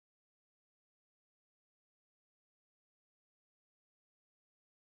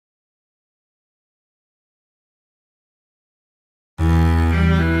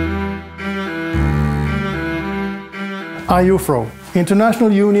IUFRO, International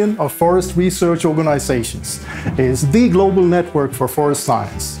Union of Forest Research Organizations, is the global network for forest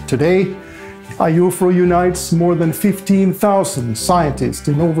science. Today, IUFRO unites more than 15,000 scientists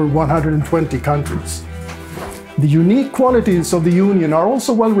in over 120 countries. The unique qualities of the Union are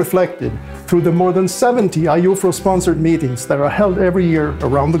also well reflected through the more than 70 IUFRO-sponsored meetings that are held every year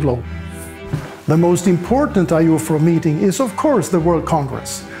around the globe. The most important IUFRO meeting is, of course, the World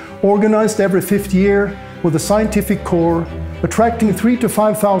Congress, organized every 5th year with a scientific core, attracting 3,000 to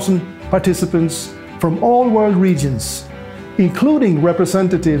 5,000 participants from all world regions, including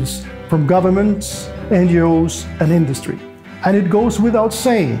representatives from governments, NGOs, and industry. And it goes without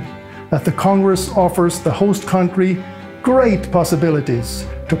saying that the Congress offers the host country great possibilities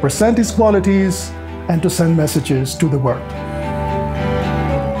to present its qualities and to send messages to the world.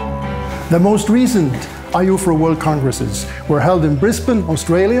 The most recent IUFRO World Congresses were held in Brisbane,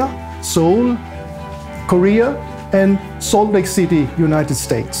 Australia, Seoul, Korea, and Salt Lake City, United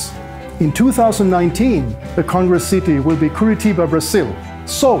States. In 2019, the Congress city will be Curitiba, Brazil.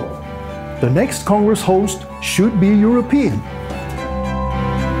 So, the next Congress host should be European.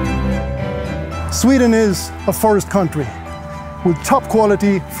 Sweden is a forest country with top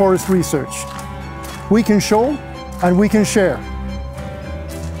quality forest research. We can show and we can share.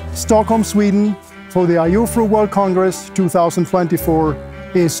 Stockholm, Sweden, for the IUFRO World Congress 2024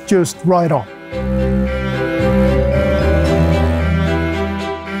 is just right on.